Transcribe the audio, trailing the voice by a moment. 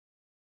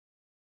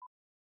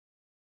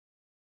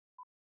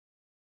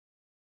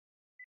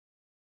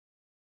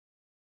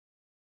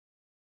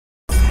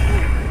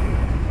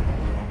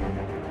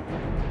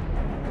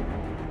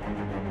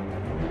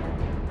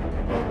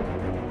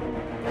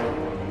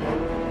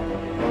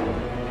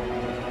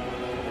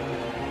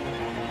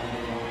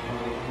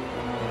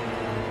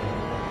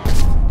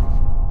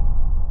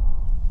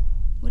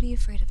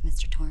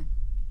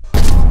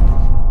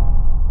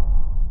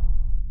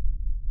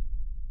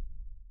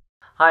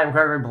Hi, I'm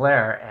Gregory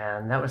Blair,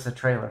 and that was the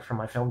trailer for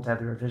my film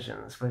Deadly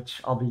Revisions, which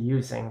I'll be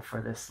using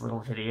for this little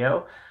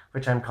video,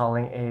 which I'm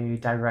calling a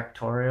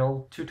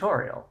directorial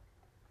tutorial.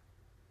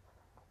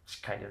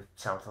 Which kind of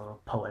sounds a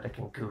little poetic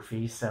and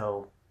goofy,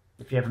 so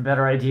if you have a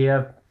better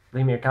idea,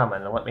 leave me a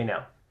comment and let me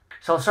know.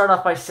 So I'll start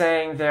off by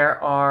saying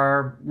there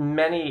are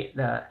many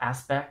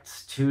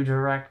aspects to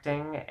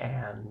directing,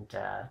 and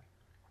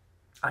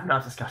I'm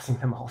not discussing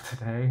them all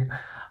today.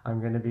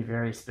 I'm going to be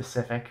very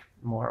specific,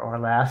 more or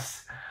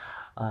less.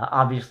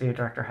 Obviously, a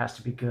director has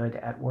to be good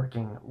at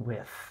working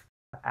with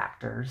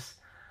actors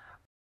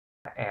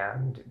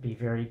and be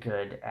very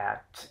good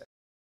at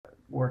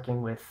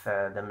working with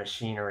the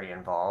machinery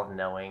involved,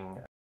 knowing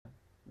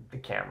the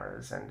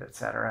cameras and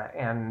etc.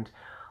 And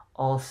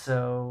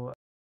also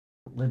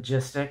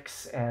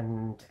logistics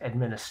and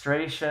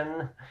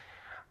administration.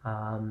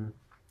 And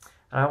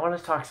I want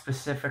to talk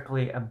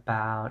specifically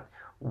about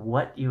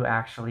what you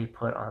actually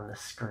put on the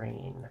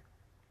screen.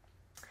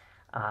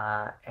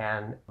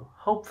 And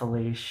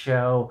hopefully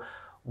show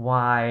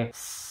why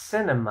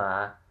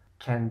cinema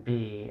can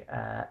be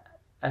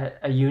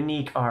a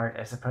unique art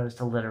as opposed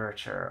to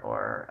literature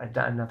or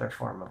another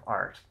form of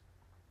art.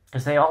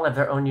 Because they all have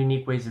their own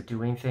unique ways of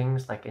doing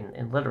things. Like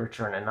in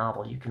literature and a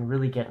novel, you can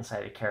really get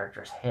inside a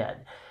character's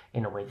head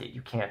in a way that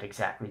you can't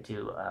exactly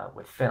do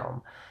with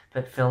film.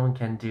 But film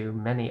can do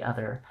many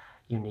other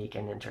unique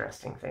and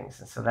interesting things.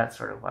 And so that's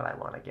sort of what I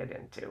want to get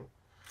into.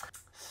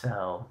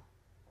 So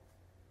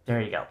there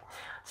you go.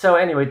 So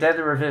anyway,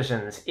 Deadly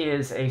Revisions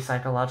is a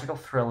psychological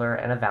thriller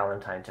and a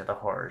valentine to the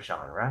horror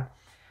genre.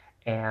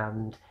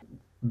 And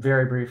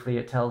very briefly,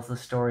 it tells the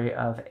story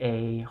of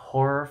a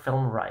horror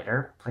film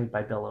writer, played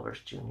by Bill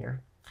Owers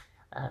Jr.,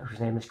 whose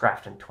name is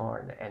Grafton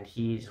Torn, and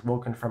he's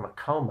woken from a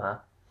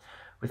coma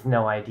with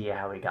no idea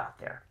how he got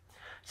there.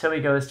 So he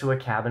goes to a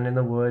cabin in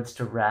the woods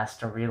to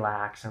rest and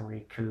relax and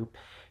recoup.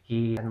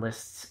 He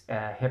enlists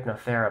a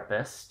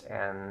hypnotherapist,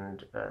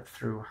 and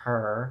through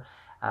her,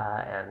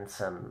 and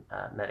some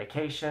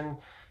medication,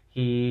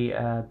 he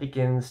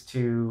begins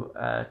to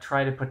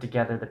try to put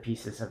together the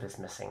pieces of his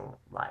missing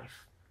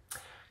life.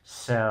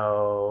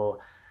 So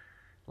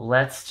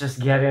let's just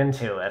get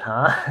into it,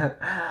 huh?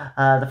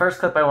 The first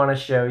clip I want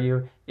to show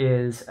you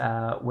is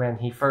when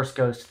he first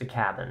goes to the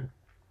cabin.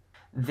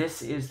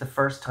 This is the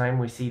first time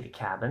we see the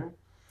cabin,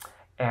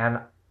 and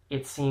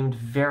it seemed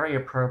very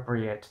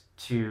appropriate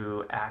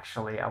to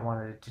actually, I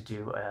wanted to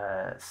do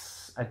a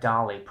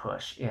dolly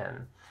push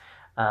in.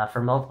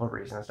 For multiple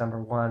reasons. Number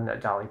one, a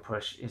dolly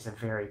push is a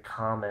very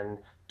common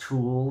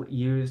tool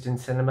used in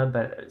cinema,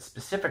 but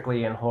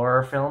specifically in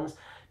horror films,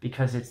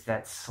 because it's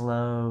that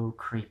slow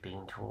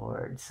creeping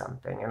towards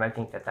something. And I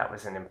think that that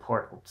was an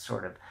important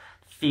sort of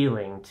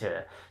feeling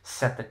to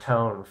set the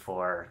tone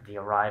for the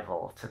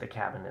arrival to the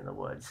cabin in the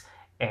woods.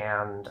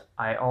 And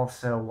I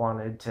also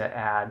wanted to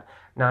add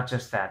not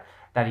just that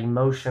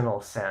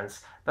emotional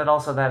sense, but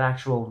also that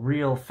actual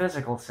real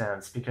physical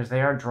sense, because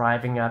they are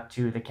driving up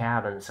to the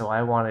cabin. So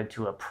I wanted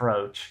to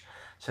approach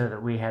so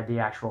that we had the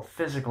actual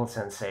physical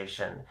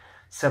sensation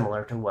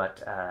similar to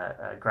what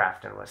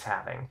Grafton was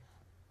having.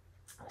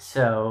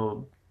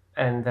 So,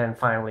 and then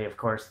finally, of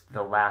course,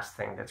 the last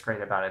thing that's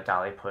great about a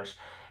dolly push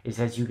is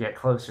as you get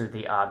closer,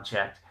 the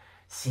object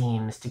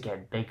seems to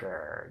get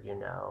bigger,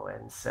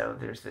 and so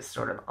there's this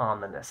sort of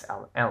ominous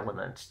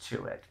element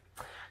to it.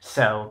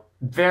 So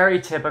very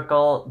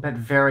typical, but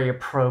very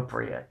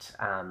appropriate.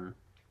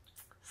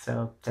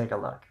 So take a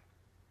look.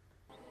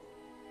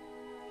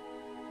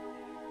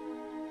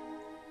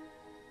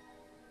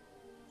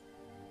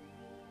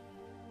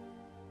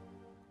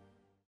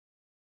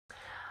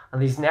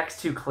 These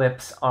next two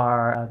clips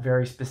are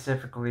very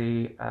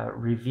specifically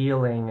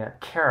revealing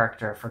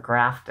character for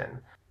Grafton.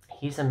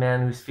 He's a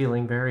man who's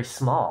feeling very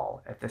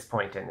small at this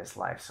point in his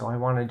life, so I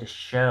wanted to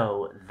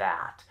show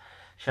that.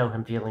 Show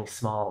him feeling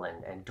small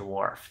and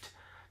dwarfed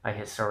by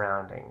his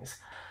surroundings.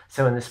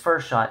 So in this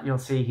first shot, you'll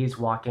see he's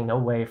walking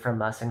away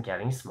from us and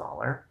getting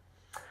smaller.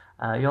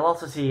 You'll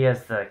also see he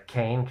has the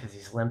cane because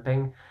he's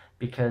limping,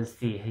 because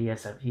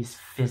he's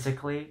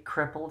physically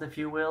crippled, if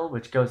you will,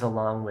 which goes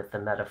along with the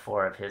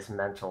metaphor of his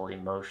mental,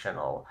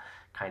 emotional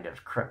kind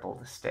of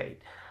crippled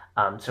state.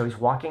 So he's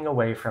walking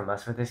away from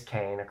us with his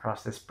cane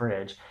across this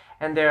bridge,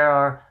 and there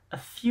are a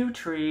few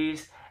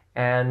trees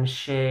and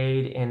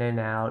shade in and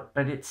out,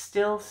 but it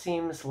still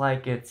seems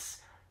like it's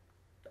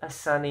a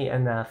sunny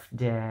enough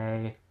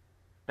day,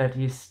 but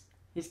he's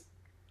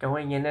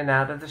going in and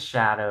out of the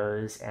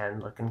shadows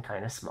and looking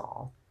kind of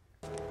small.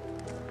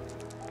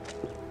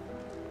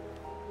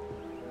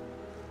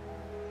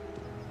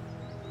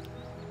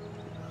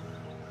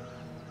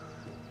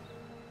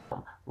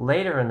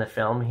 Later in the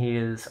film,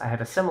 I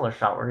have a similar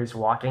shot where he's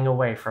walking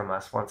away from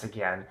us once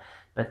again,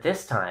 but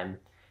this time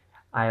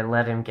I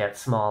let him get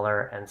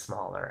smaller and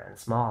smaller and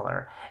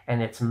smaller,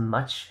 and it's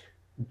much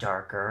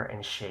darker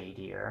and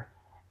shadier,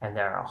 and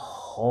there are a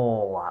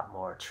whole lot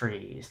more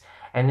trees.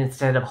 And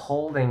instead of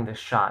holding the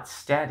shot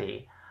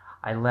steady,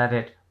 I let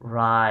it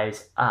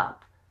rise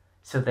up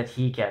so that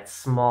he gets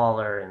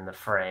smaller in the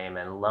frame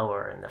and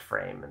lower in the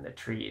frame, and the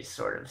trees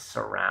sort of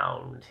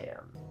surround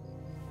him.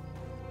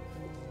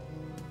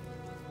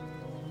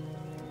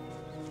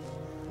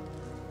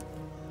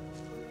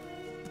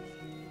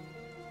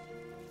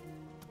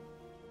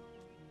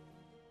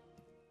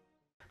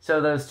 So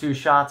those two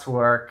shots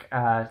work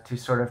to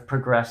sort of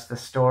progress the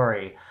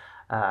story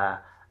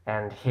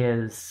and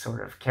his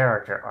sort of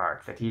character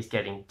arc, that he's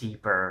getting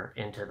deeper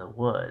into the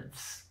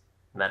woods,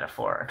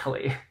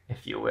 metaphorically,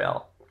 if you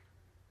will.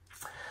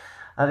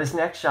 This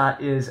next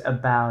shot is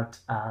about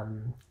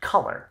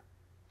color,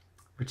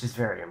 which is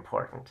very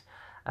important.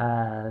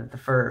 The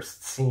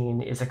first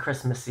scene is a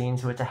Christmas scene,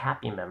 so it's a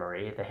happy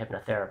memory. The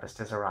hypnotherapist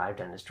has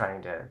arrived and is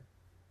trying to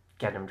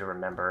get him to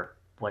remember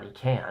what he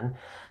can.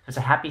 There's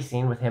a happy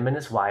scene with him and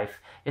his wife.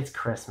 It's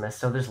Christmas,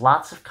 so there's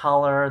lots of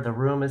color. The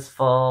room is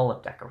full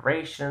of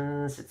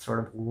decorations. It's sort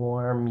of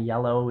warm,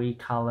 yellowy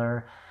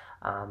color.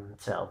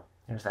 So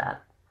there's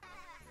that.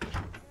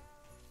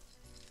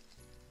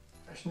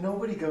 There's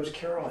nobody goes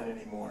Caroline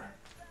anymore.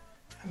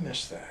 I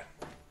miss that.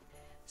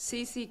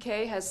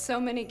 CCK has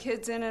so many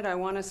kids in it, I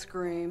want to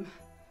scream.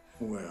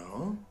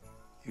 Well,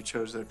 you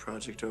chose that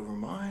project over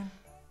mine.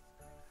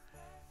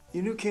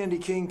 You knew Candy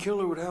Cane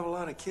Killer would have a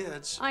lot of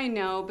kids. I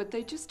know, but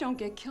they just don't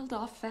get killed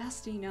off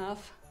fast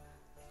enough.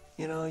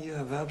 You know, you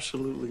have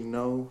absolutely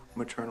no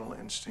maternal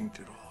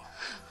instinct at all.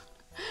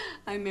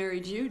 I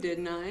married you,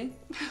 didn't I?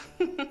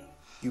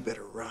 You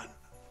better run.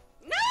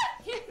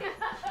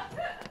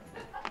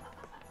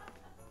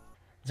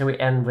 So we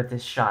end with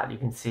this shot. You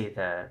can see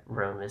the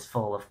room is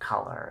full of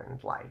color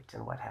and light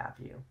and what have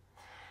you.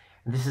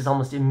 And this is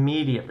almost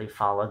immediately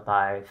followed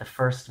by the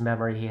first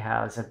memory he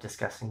has of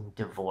discussing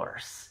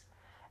divorce.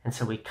 And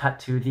so we cut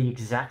to the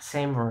exact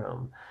same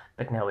room,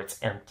 but now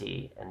it's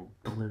empty and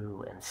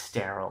blue and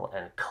sterile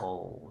and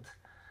cold.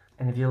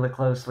 And if you look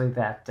closely,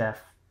 that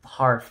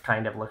hearth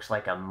kind of looks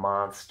like a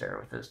monster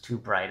with those two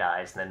bright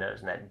eyes and the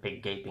nose and that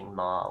big gaping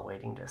maw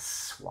waiting to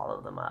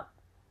swallow them up.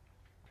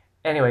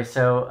 Anyway,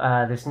 so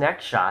this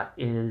next shot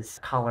is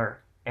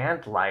color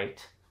and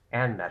light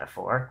and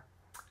metaphor.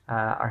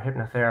 Our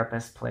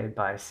hypnotherapist, played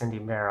by Cindy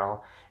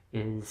Merrill,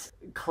 is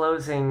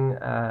closing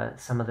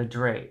some of the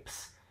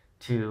drapes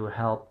to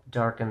help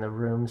darken the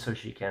room so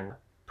she can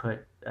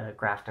put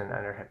Grafton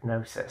under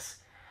hypnosis.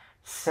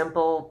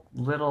 Simple,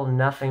 little,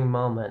 nothing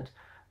moment,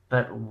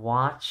 but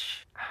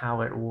watch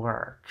how it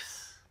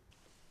works.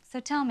 So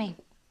tell me,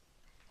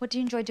 what do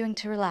you enjoy doing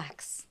to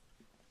relax?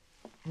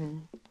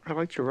 I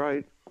like to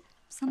write.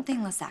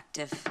 Something less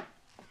active.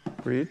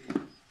 Read.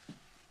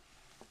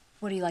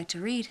 What do you like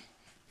to read?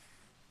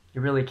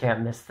 You really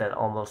can't miss that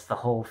almost the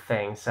whole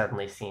thing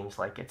suddenly seems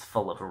like it's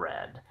full of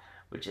red,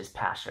 which is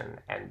passion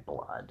and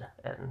blood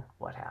and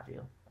what have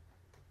you.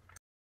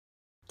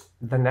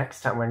 The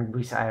next time when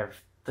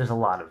there's a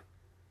lot of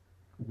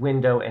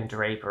window and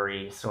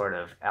drapery sort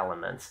of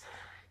elements.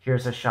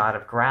 Here's a shot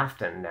of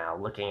Grafton now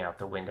looking out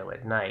the window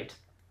at night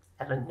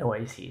at a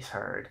noise he's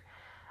heard.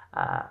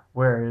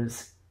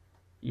 Whereas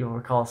you'll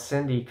recall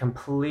Cindy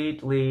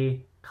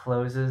completely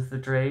closes the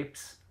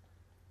drapes.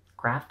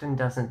 Grafton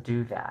doesn't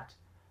do that.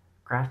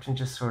 Grafton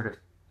just sort of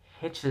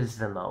hitches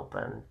them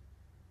open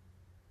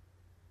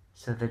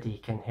so that he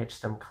can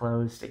hitch them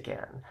closed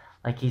again,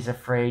 like he's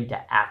afraid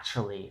to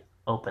actually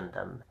open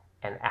them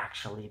and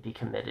actually be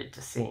committed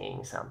to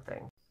seeing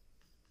something.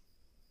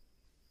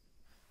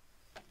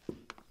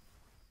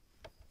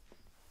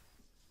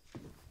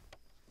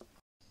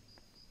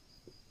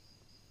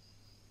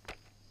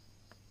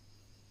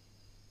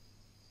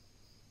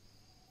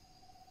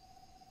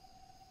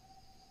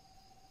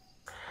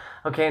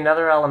 Okay,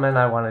 another element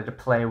I wanted to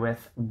play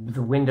with,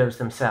 the windows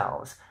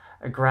themselves.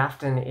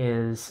 Grafton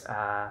is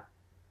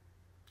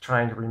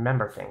trying to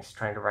remember things,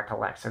 trying to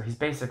recollect. So he's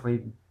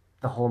basically,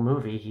 the whole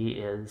movie, he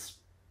is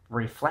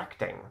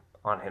reflecting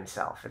on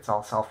himself. It's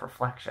all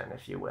self-reflection,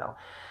 if you will.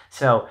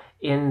 So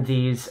in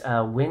these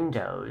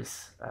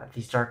windows,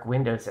 these dark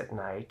windows at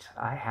night,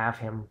 I have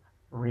him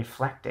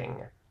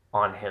reflecting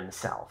on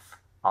himself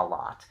a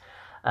lot.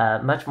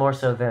 Much more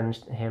so than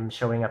him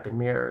showing up in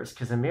mirrors,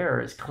 because a mirror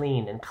is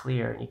clean and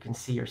clear and you can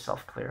see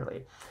yourself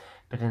clearly.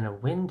 But in a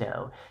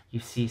window, you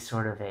see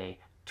sort of a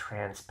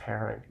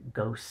transparent,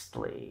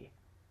 ghostly,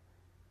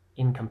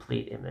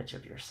 incomplete image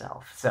of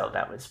yourself. So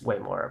that was way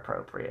more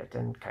appropriate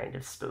and kind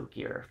of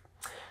spookier.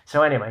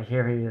 So anyway,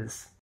 here he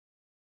is.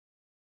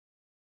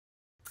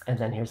 And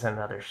then here's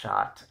another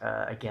shot,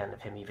 again,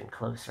 of him even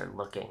closer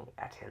looking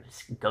at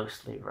his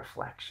ghostly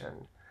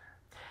reflection.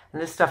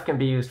 And this stuff can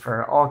be used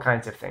for all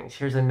kinds of things.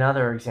 Here's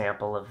another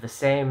example of the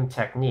same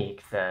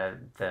technique, the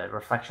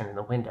reflection in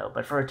the window,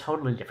 but for a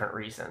totally different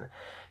reason.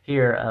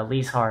 Here,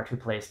 Lise Hart, who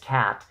plays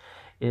Kat,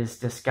 is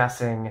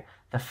discussing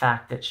the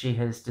fact that she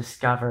has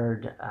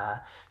discovered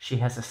she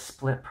has a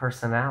split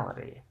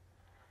personality.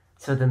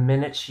 So the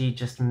minute she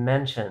just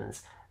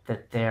mentions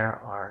that there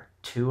are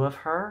two of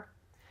her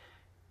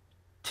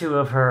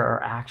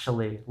are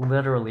actually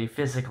literally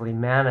physically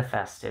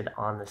manifested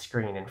on the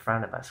screen in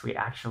front of us. We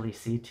actually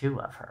see two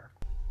of her.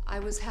 I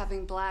was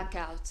having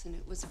blackouts and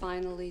it was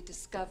finally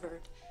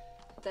discovered.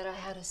 that I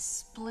had a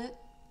split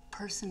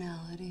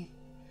personality.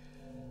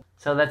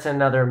 So that's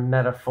another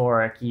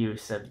metaphoric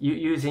use of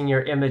using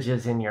your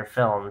images in your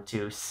film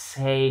to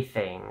say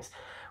things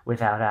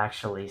without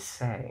actually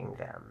saying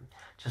them,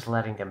 just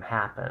letting them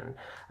happen.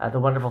 The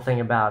wonderful thing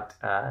about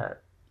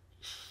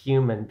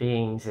human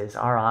beings is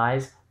our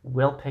eyes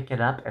will pick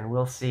it up and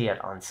we'll see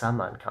it on some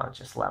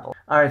unconscious level.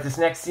 All right, this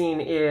next scene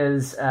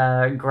is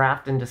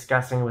Grafton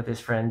discussing with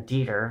his friend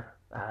Dieter,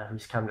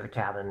 who's come to the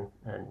cabin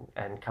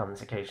and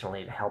comes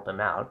occasionally to help him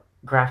out.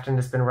 Grafton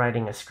has been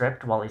writing a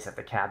script while he's at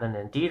the cabin,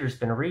 and Dieter's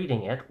been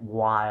reading it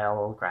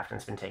while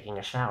Grafton's been taking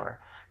a shower.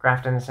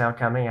 Grafton is now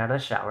coming out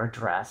of the shower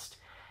dressed,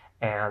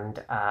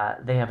 and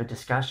they have a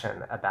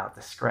discussion about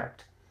the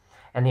script.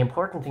 And the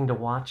important thing to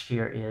watch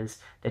here is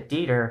that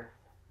Dieter,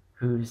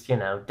 who's,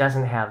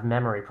 doesn't have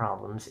memory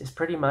problems, is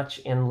pretty much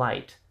in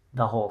light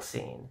the whole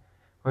scene,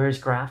 whereas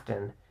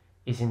Grafton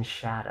is in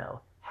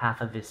shadow.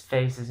 Half of his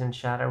face is in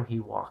shadow.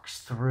 He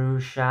walks through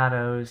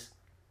shadows.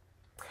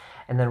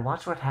 And then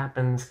watch what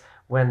happens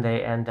when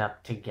they end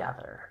up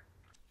together.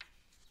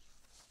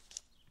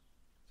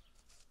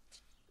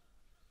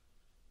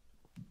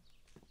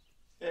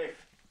 Hey. I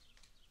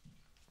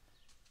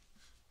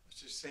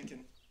was just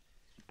thinking,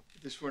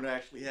 if this weren't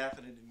actually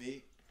happening to me,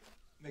 it'd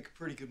make a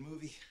pretty good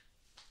movie.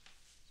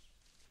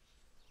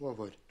 What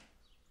would?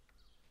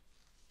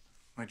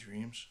 My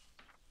dreams.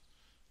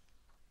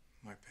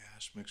 My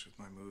past mixed with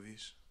my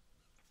movies.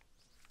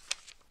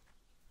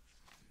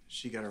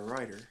 She got a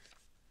writer,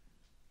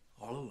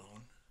 all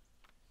alone,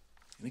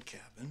 in a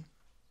cabin,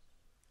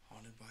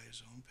 haunted by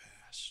his own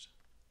past.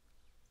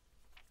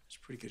 It's a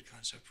pretty good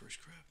concept for a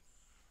script.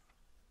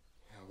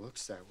 Yeah, it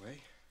looks that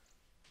way.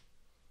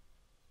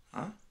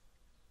 Huh?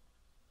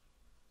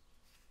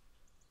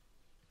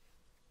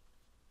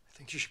 I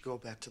think you should go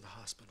back to the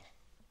hospital.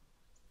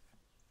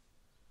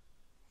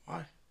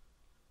 Why?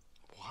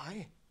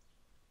 Why?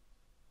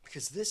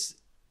 Because this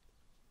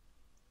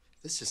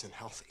isn't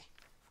healthy.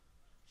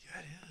 Yeah,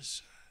 it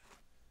is.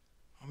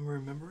 I'm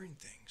remembering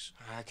things.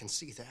 I can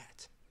see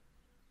that.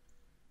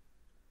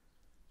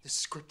 This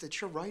script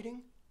that you're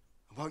writing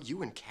about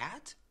you and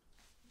Kat?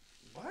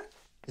 What?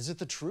 Is it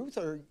the truth,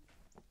 or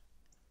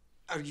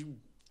are you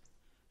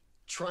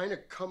trying to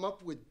come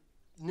up with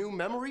new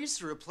memories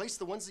to replace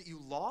the ones that you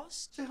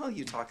lost? What the hell are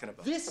you talking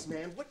about? This,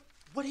 man,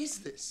 what is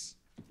this?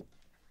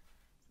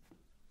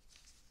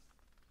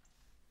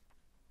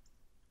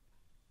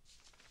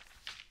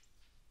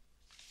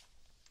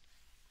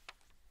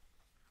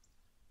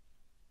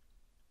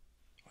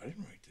 I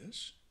didn't write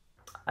this.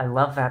 I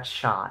love that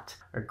shot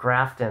where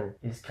Grafton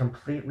is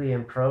completely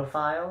in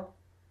profile,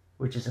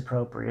 which is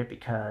appropriate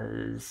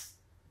because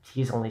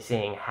he's only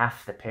seeing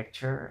half the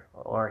picture,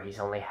 or he's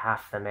only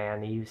half the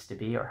man he used to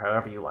be, or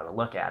however you want to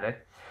look at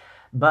it.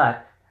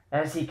 But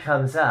as he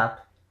comes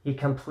up, he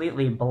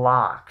completely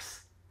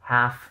blocks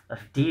half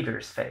of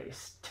Dieter's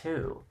face,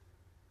 too,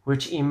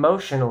 which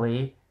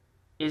emotionally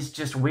is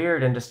just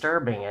weird and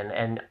disturbing,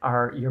 and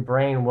your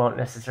brain won't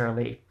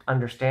necessarily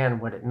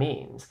understand what it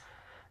means.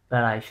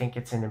 But I think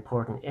it's an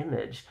important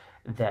image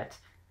that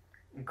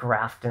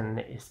Grafton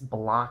is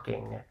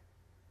blocking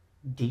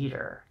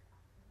Dieter.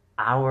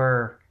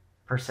 Our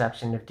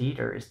perception of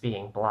Dieter is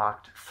being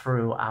blocked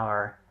through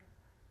our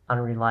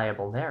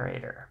unreliable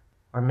narrator.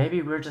 Or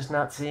maybe we're just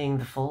not seeing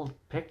the full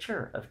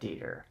picture of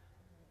Dieter.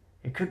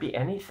 It could be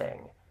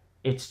anything.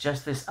 It's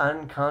just this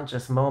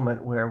unconscious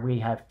moment where we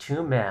have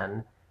two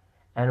men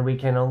and we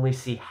can only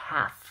see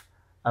half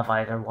of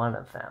either one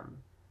of them.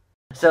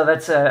 So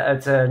that's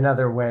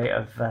another way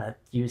of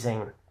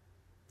using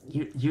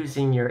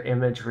your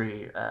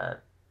imagery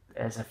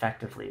as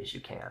effectively as you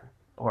can.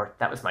 Or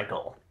that was my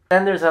goal.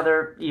 Then there's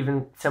other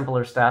even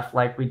simpler stuff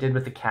like we did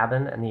with the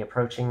cabin and the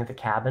approaching of the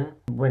cabin.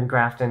 When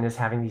Grafton is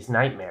having these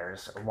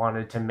nightmares, I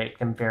wanted to make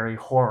them very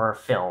horror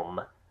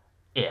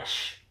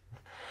film-ish.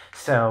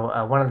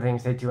 So one of the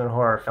things they do in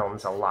horror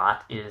films a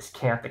lot is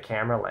cant the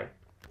camera, like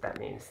that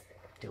means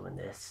doing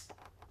this.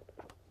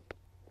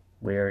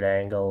 Weird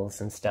angles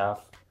and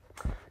stuff.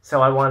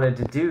 So I wanted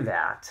to do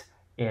that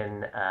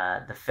in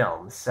the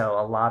films. So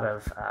a lot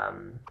of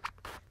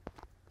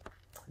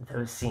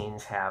those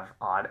scenes have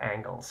odd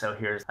angles. So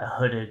here's a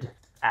hooded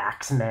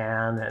axe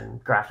man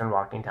and Grafton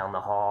walking down the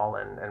hall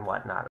and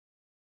whatnot.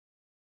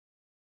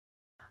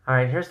 All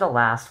right, here's the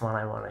last one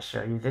I want to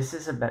show you. This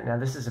is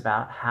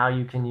about how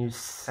you can use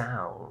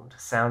sound.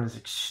 Sound is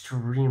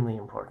extremely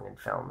important in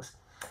films.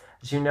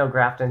 As you know,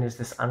 Grafton is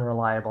this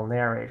unreliable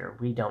narrator.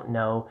 We don't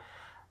know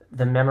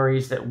the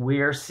memories that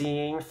we're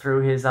seeing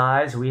through his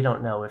eyes. We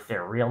don't know if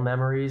they're real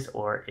memories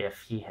or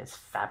if he has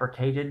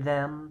fabricated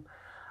them.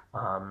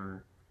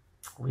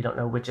 We don't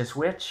know which is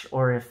which,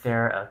 or if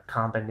they're a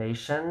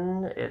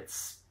combination.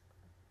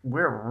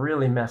 We're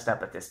really messed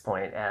up at this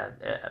point,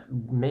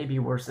 maybe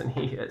worse than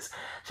he is.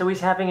 So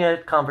he's having a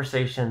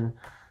conversation,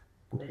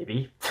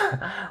 maybe,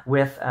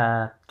 with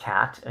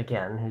Kat,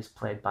 again, who's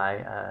played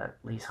by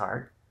Lise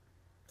Hart,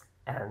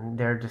 and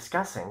they're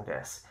discussing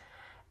this.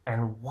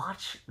 And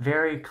watch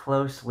very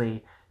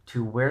closely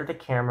to where the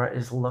camera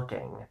is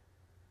looking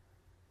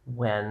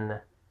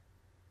when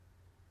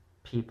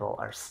people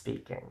are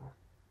speaking.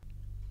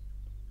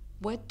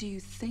 What do you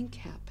think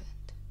happened?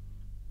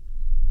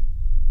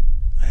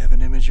 I have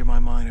an image in my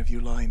mind of you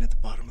lying at the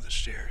bottom of the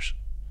stairs.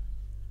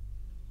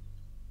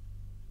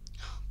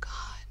 Oh,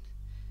 God.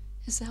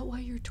 Is that why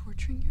you're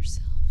torturing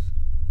yourself?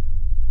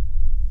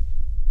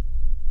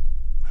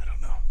 I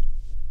don't know.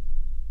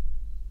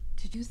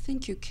 Did you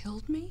think you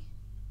killed me?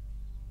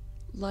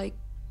 Like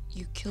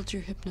you killed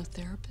your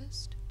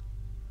hypnotherapist?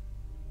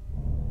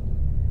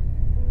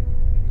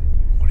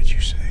 What did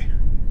you say?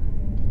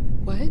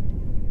 What?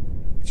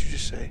 What did you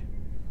just say?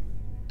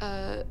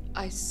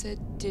 I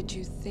said, did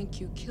you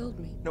think you killed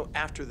me? No,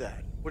 after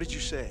that. What did you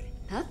say?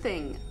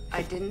 Nothing.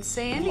 I didn't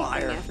say anything.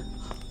 Liar.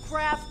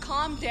 Graf,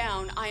 calm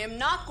down. I am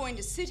not going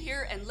to sit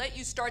here and let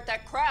you start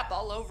that crap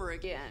all over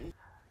again.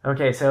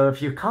 Okay, so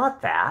if you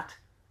caught that,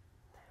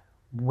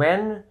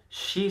 when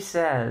she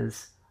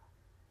says,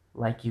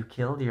 like you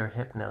killed your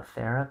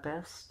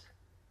hypnotherapist,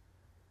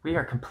 we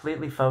are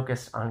completely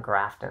focused on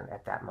Grafton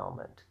at that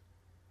moment.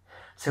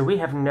 So we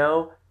have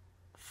no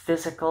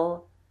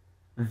physical,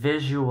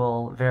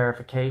 visual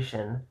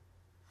verification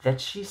that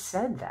she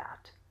said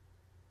that.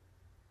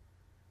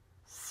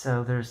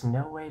 So there's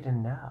no way to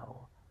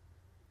know.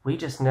 We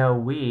just know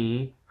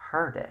we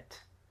heard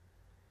it.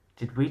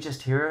 Did we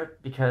just hear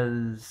it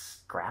because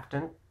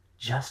Grafton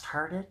just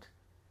heard it?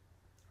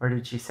 Or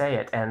did she say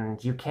it?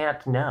 And you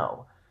can't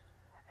know.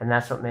 And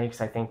that's what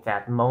makes, I think,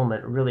 that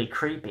moment really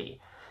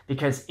creepy.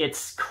 Because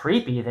it's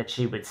creepy that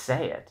she would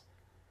say it.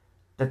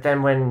 But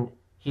then when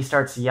he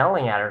starts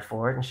yelling at her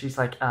for it, and she's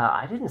like,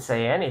 I didn't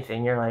say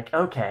anything, you're like,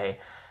 okay.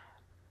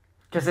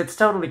 Because it's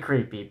totally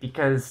creepy,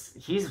 because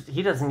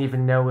he doesn't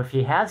even know if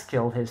he has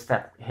killed his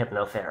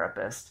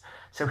hypnotherapist.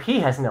 So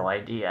he has no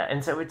idea.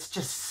 And so it's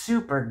just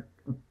super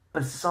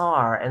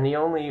bizarre. And the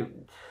only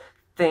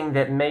thing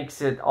that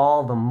makes it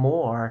all the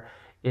more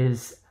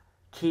is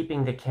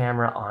keeping the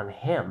camera on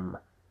him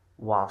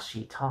while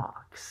she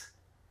talks.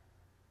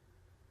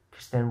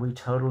 Because then we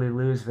totally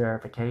lose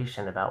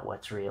verification about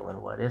what's real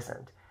and what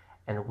isn't.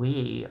 And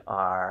we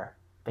are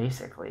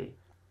basically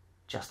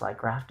just like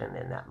Grafton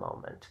in that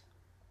moment.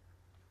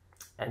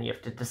 And you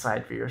have to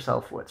decide for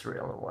yourself what's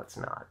real and what's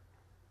not.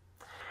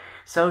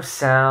 So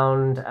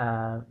sound,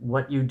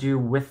 what you do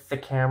with the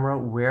camera,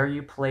 where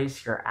you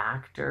place your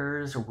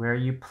actors, where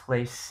you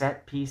place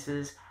set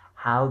pieces,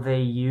 how they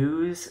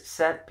use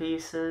set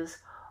pieces,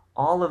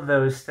 all of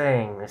those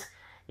things,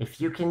 if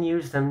you can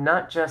use them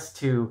not just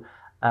to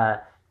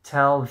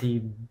tell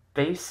the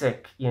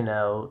basic,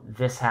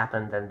 this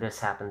happened, then this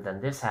happened,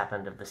 then this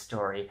happened of the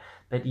story,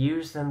 but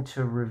use them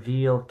to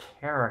reveal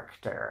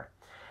character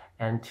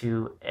and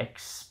to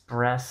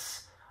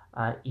express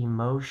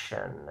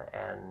emotion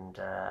and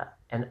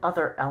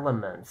other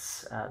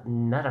elements,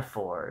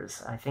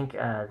 metaphors. I think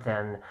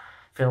then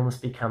films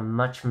become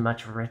much,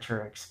 much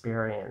richer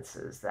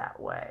experiences that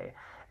way.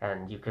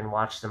 And you can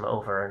watch them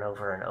over and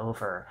over and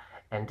over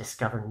and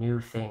discover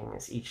new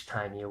things each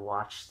time you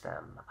watch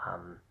them.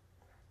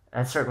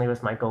 That certainly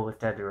was my goal with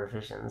Deadly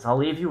Revisions. I'll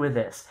leave you with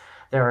this.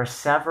 There are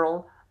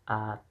several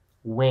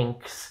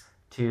winks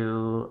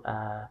to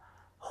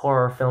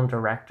horror film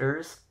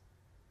directors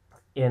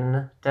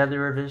in Deadly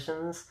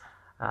Revisions.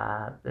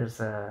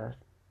 There's at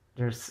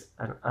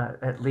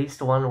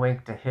least one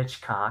wink to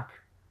Hitchcock,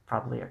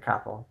 probably a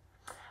couple.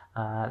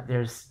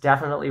 There's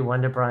definitely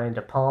one to Brian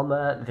De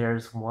Palma.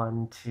 There's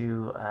one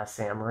to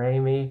Sam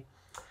Raimi.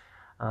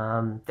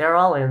 They're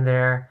all in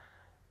there.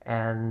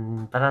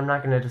 But I'm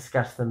not going to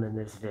discuss them in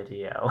this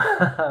video.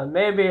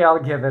 Maybe I'll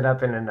give it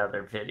up in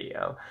another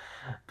video.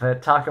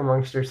 But talk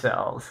amongst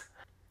yourselves.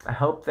 I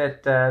hope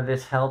that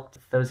this helped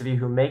those of you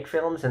who make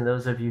films and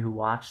those of you who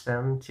watch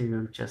them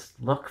to just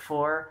look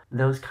for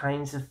those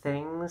kinds of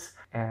things.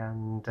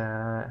 And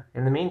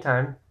in the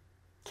meantime,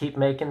 keep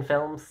making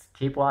films,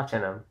 keep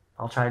watching them.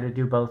 I'll try to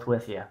do both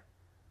with you.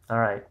 All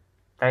right.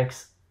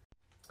 Thanks.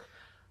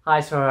 Hi,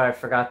 so I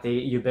forgot the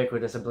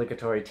ubiquitous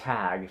obligatory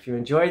tag. If you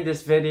enjoyed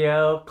this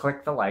video,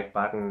 click the like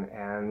button,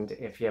 and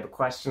if you have a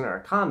question or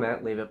a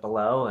comment, leave it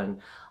below,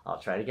 and I'll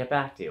try to get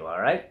back to you, all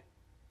right?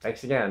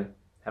 Thanks again.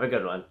 Have a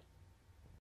good one.